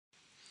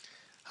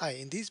Hi,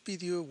 in this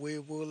video we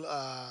will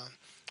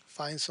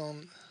find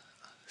some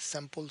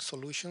sample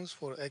solutions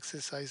for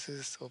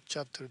exercises of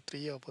chapter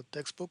 3 of a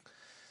textbook.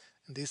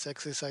 And these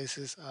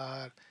exercises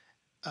are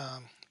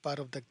part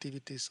of the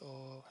activities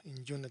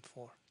in unit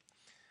 4.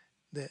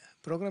 The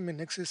programming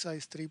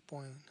exercise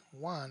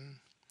 3.1,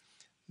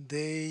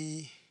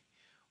 they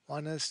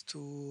want us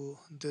to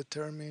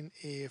determine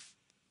if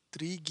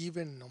three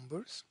given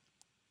numbers,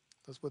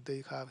 that's what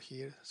they have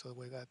here, so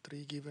we got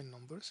three given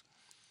numbers.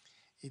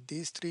 If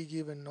these three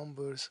given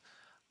numbers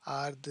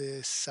are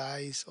the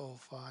size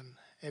of an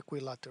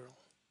equilateral.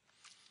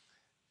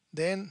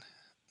 Then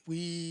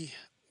we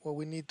what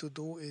we need to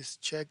do is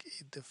check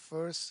if the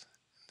first,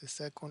 the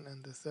second,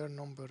 and the third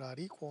number are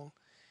equal.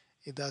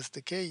 If that's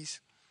the case,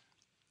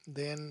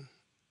 then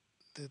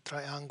the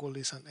triangle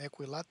is an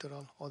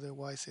equilateral,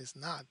 otherwise it's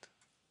not.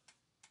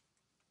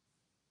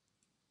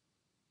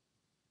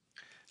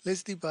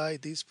 Let's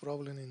divide this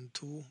problem in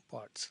two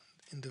parts.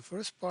 In the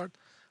first part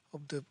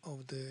of the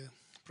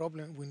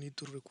problem, we need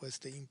to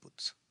request the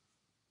inputs.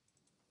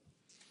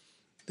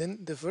 Then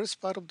the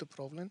first part of the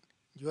problem,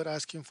 you are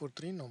asking for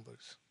three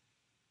numbers.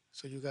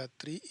 So you got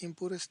three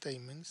input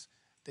statements.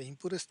 The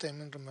input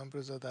statement,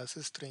 remember that that's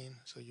a string,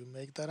 so you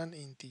make that an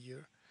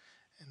integer,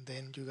 and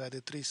then you got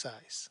the three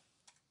size.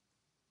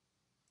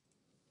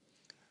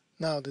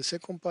 Now the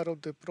second part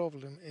of the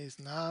problem is,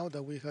 now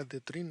that we have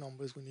the three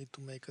numbers, we need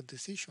to make a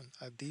decision.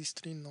 Are these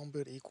three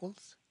numbers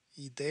equals?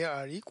 If they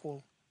are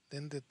equal,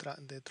 then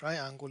the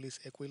triangle is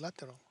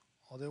equilateral.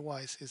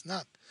 Otherwise, it's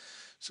not.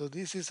 So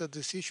this is a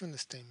decision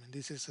statement.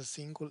 This is a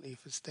single if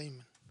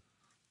statement.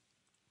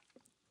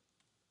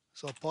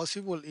 So a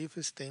possible if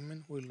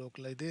statement will look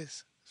like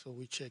this. So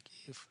we check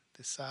if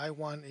the side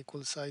 1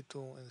 equals side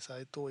 2 and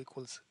side 2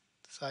 equals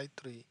side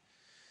 3,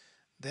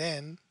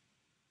 then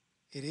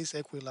it is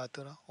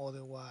equilateral,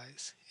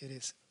 otherwise it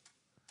isn't.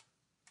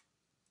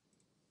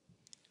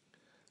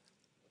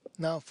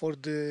 Now for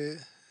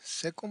the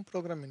second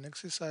programming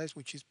exercise,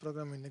 which is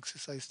programming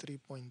exercise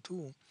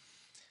 3.2,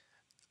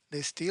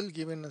 they're still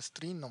giving us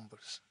three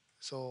numbers.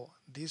 So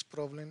this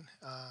problem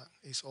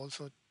is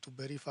also to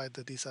verify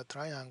that it's a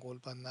triangle,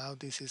 but now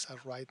this is a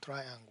right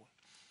triangle.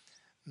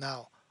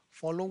 Now,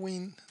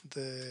 following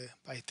the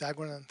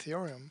Pythagorean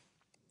theorem,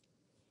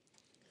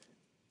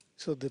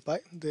 so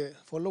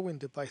following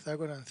the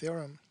Pythagorean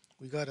theorem,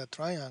 we got a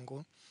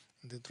triangle,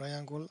 and the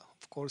triangle,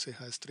 of course, it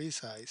has three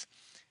sides,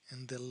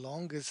 and the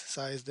longest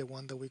side is the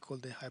one that we call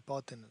the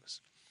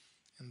hypotenuse,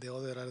 and the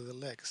other are the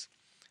legs.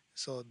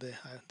 So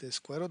the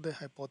square of the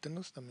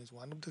hypotenuse, that means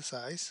one of the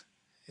sides,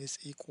 is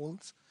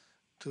equals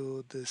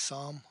to the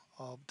sum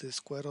of the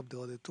square of the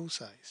other two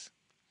sides.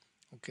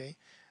 Okay,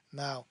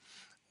 now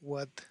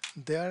what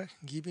they're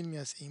giving me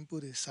as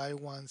input is side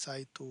 1,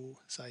 side 2,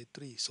 side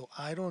 3. So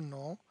I don't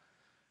know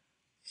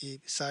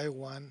if side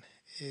 1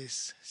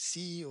 is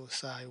C, or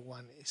side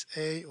 1 is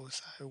A, or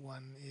side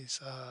 1 is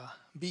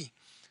B.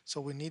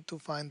 So we need to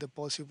find the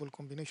possible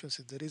combinations.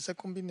 If there is a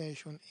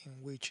combination in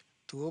which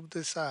two of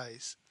the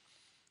sides,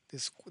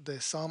 the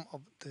sum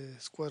of the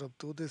square of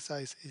two of the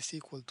sides is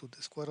equal to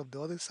the square of the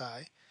other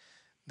side,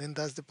 then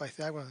that's the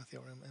Pythagorean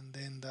theorem, and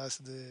then that's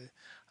the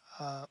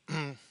uh,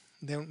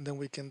 then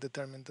we can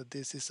determine that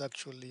this is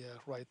actually a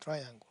right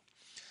triangle.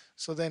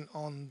 So then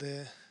on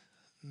the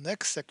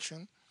next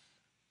section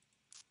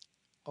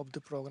of the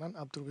program,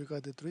 after we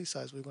got the three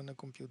sides, we're going to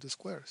compute the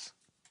squares.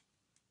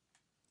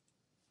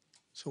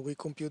 So we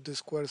compute the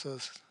squares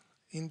as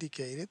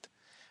indicated,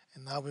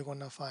 and now we're going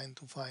to find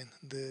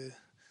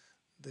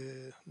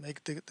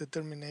make the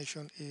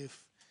determination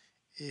if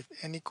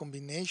any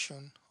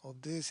combination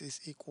of this is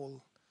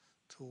equal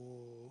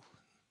to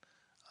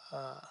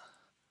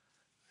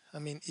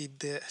if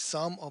the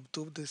sum of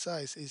two of the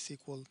sides is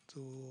equal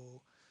to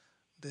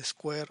the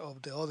square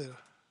of the other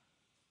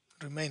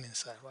remaining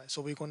side, right?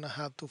 So we're going to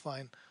have to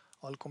find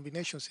all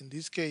combinations. In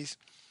this case,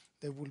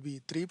 there will be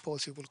three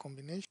possible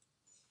combinations.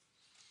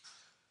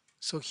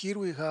 So here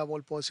we have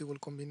all possible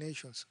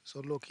combinations. So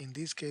look, in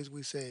this case,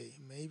 we say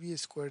maybe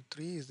square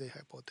 3 is the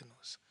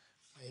hypotenuse,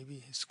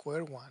 maybe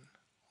square 1,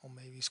 or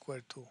maybe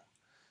square 2.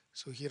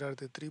 So here are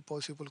the three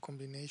possible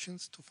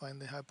combinations to find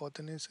the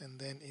hypotenuse, and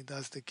then if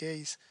that's the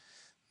case,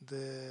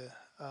 the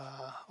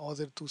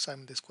other two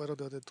sides, the square of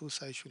the other two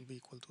sides should be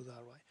equal to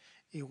that, right?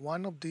 If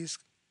one of these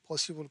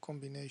possible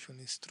combination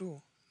is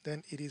true,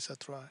 then it is a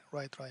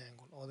right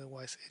triangle,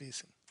 otherwise it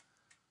isn't.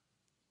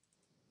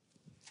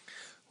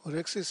 For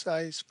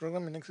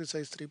programming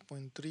exercise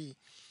 3.3,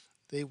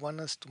 they want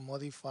us to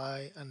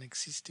modify an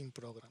existing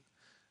program.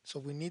 So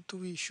we need to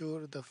be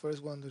sure that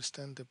first we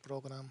understand the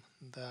program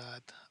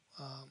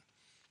um,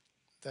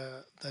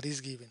 that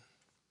is given.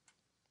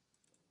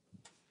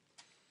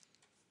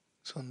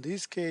 So in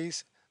this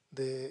case,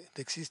 the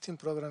existing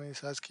program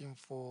is asking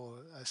for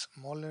a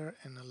smaller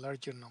and a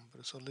larger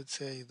number. So let's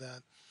say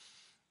that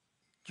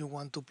you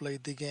want to play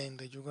the game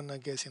that you're gonna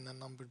guess in a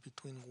number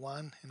between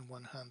 1 and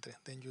 100.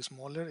 Then your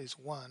smaller is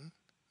 1,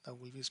 that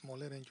will be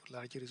smaller, and your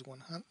larger is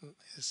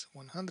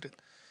 100.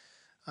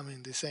 I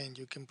mean, the same,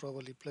 you can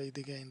probably play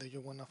the game that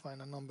you want to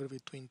find a number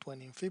between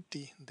 20 and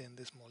 50, then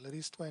the smaller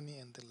is 20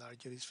 and the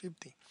larger is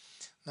 50.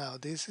 Now,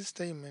 this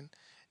statement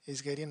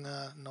is getting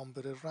a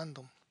number at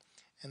random,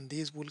 and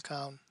this will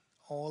count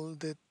all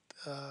the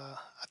uh,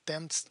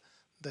 attempts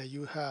that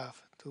you have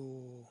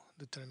to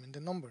determine the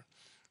number.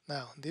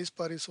 Now, this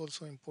part is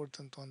also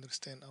important to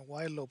understand a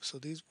while loop. So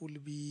this will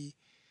be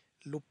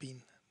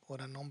looping for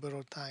a number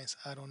of times.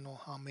 I don't know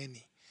how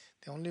many.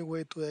 The only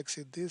way to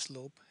exit this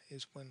loop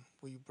is when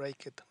we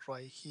break it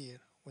right here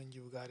when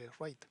you got it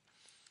right.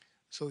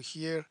 So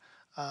here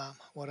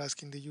we're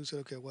asking the user,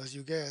 okay, what's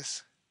your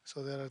guess?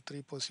 So there are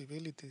three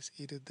possibilities.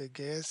 Either the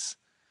guess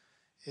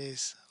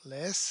is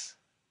less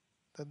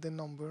than the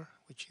number,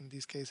 which in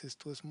this case is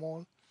too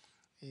small.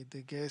 If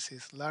the guess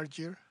is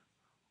larger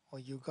or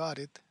you got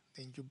it,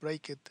 then you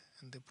break it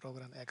and the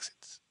program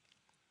exits.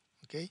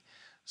 Okay,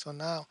 so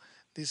now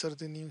these are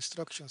the new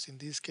instructions. In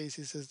this case,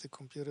 it says the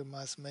computer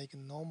must make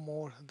no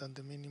more than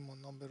the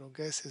minimum number of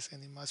guesses,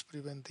 and it must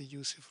prevent the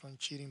user from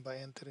cheating by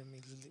entering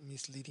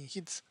misleading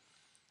hits.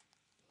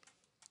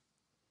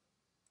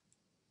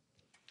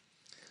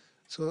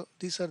 So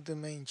these are the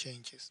main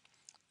changes.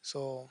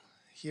 So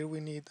here we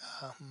need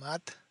a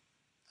math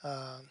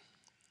uh,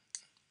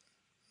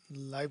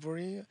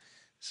 library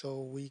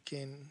so we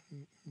can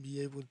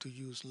be able to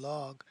use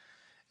log,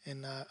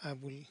 and I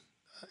will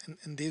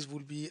and this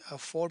will be a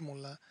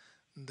formula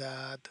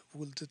that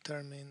will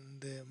determine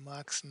the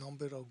max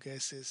number of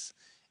guesses.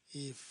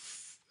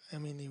 If I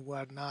mean if you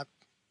are not,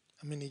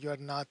 I mean if you are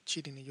not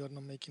cheating, if you are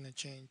not making a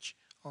change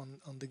on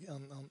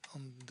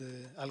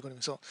the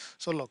algorithm.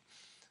 So look,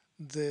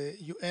 the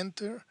you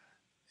enter,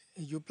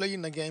 you play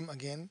in a game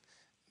again.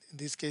 In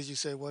this case, you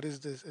say what is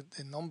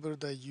the number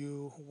that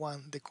you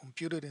want the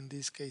computer in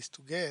this case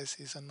to guess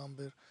is a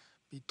number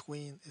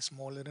between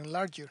smaller and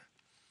larger.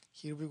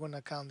 Here we're going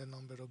to count the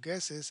number of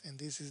guesses, and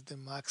this is the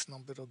max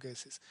number of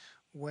guesses.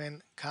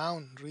 When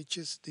count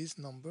reaches this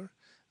number,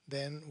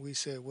 then we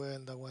say, well,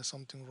 there was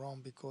something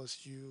wrong because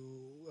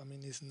I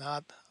mean, it's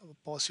not a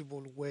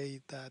possible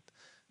way that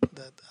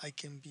I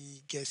can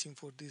be guessing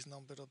for this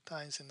number of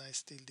times and I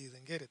still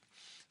didn't get it.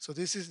 So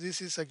this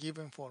is a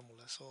given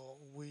formula. So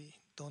we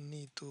don't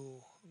need to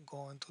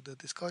go into the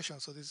discussion.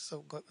 So this is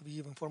a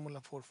given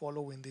formula for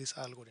following this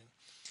algorithm.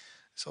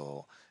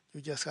 So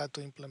you just have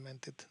to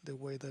implement it the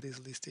way that is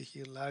listed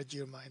here: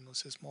 larger minus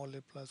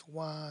smaller plus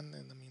one,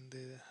 and I mean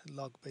the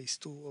log base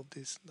 2 of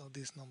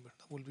this number.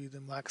 That will be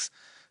the max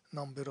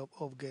number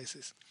of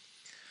guesses.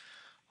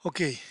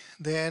 Okay,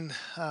 then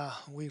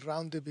we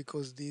round it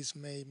because this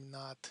may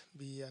not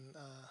be an.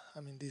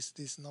 I mean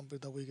this number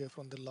that we get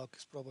from the log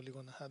is probably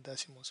going to have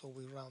decimal, so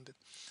we round it.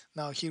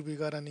 Now here we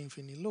got an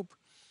infinite loop,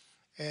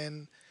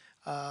 and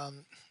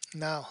um,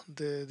 now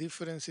the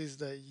difference is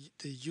that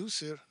the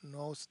user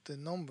knows the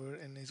number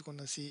and is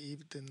gonna see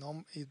if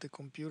if the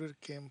computer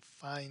can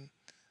find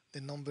the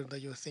number that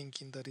you're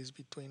thinking that is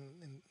between,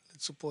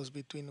 let's suppose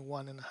between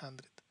 1 and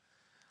 100.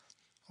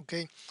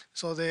 Okay,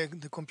 so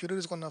the computer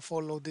is gonna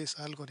follow this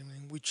algorithm,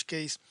 in which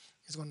case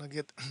it's gonna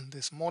get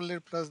the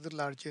smaller plus the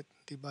larger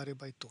divided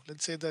by 2.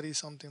 Let's say that is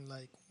something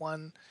like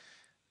 1,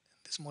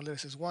 the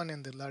smallest is 1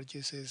 and the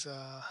largest is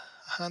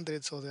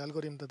 100. So the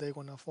algorithm that they're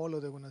going to follow,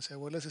 they're going to say,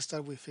 well, let's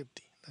start with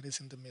 50, that is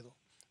in the middle.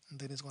 And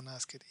then it's going to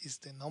ask it, is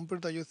the number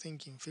that you're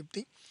thinking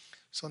 50?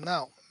 So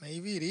now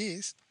maybe it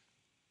is,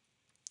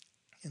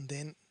 and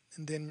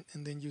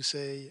then you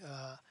say,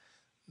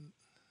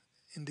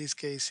 in this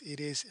case it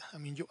is. I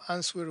mean, you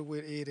answer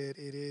with either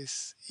it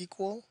is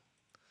equal,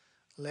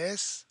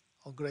 less,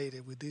 or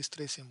greater with these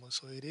three symbols.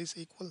 So it is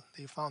equal,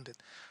 they found it.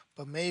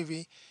 But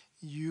maybe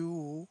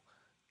you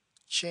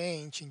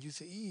change and you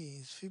say,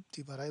 it's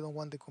 50, but I don't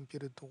want the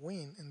computer to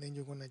win, and then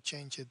you're going to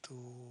change it to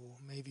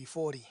maybe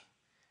 40.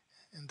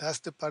 And that's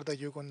the part that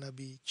you're going to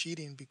be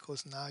cheating,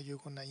 because now you're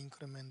going to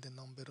increment the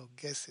number of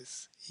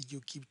guesses. If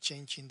you keep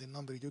changing the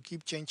number, you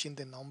keep changing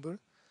the number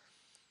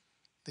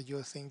that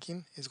you're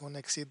thinking is going to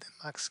exceed the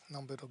max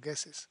number of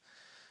guesses.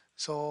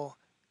 So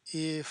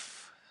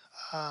if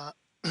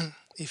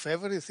if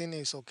everything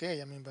is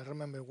okay, I mean, but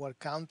remember, we're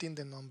counting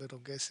the number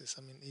of guesses.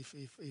 I mean,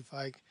 if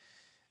I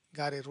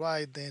got it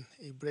right, then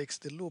it breaks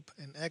the loop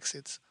and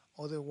exits.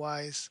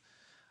 Otherwise,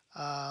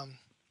 um,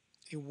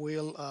 it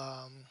will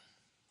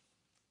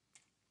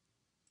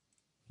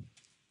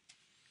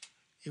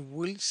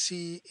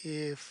see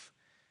if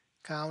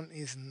count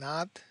is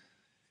not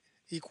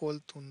equal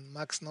to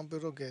max number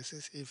of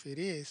guesses. If it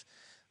is,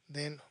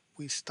 then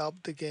we stop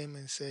the game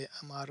and say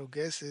I'm out of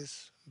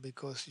guesses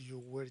because you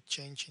were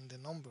changing the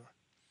number.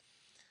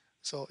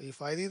 So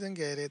if I didn't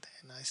get it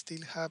and I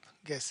still have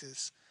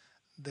guesses,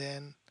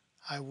 then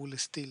I will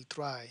still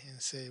try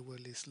and say, well,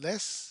 it's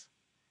less.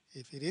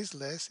 If it is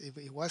less, if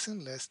it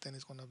wasn't less, then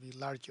it's going to be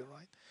larger,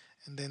 right?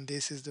 And then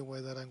this is the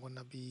way that I'm going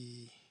to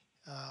be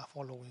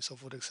following. So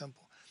for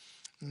example,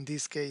 in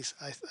this case,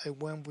 I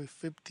went with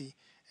 50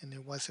 and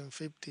it wasn't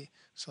 50.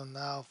 So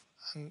now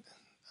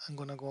I'm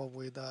going to go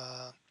with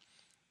the,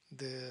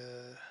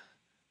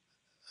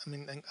 I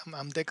mean,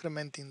 I'm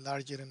decrementing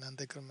larger and I'm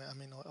decrementing, I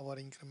mean, our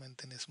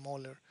incrementing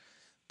smaller.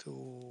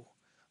 to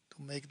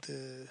make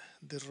the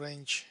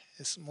range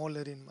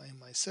smaller in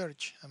my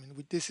search. I mean,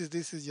 this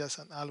is just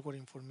an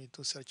algorithm for me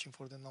to searching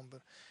for the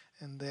number,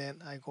 and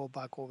then I go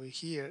back over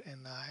here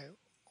and I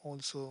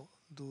also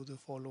do the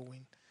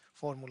following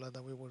formula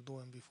that we were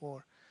doing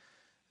before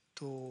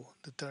to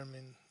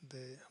determine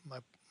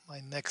my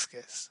next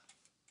guess.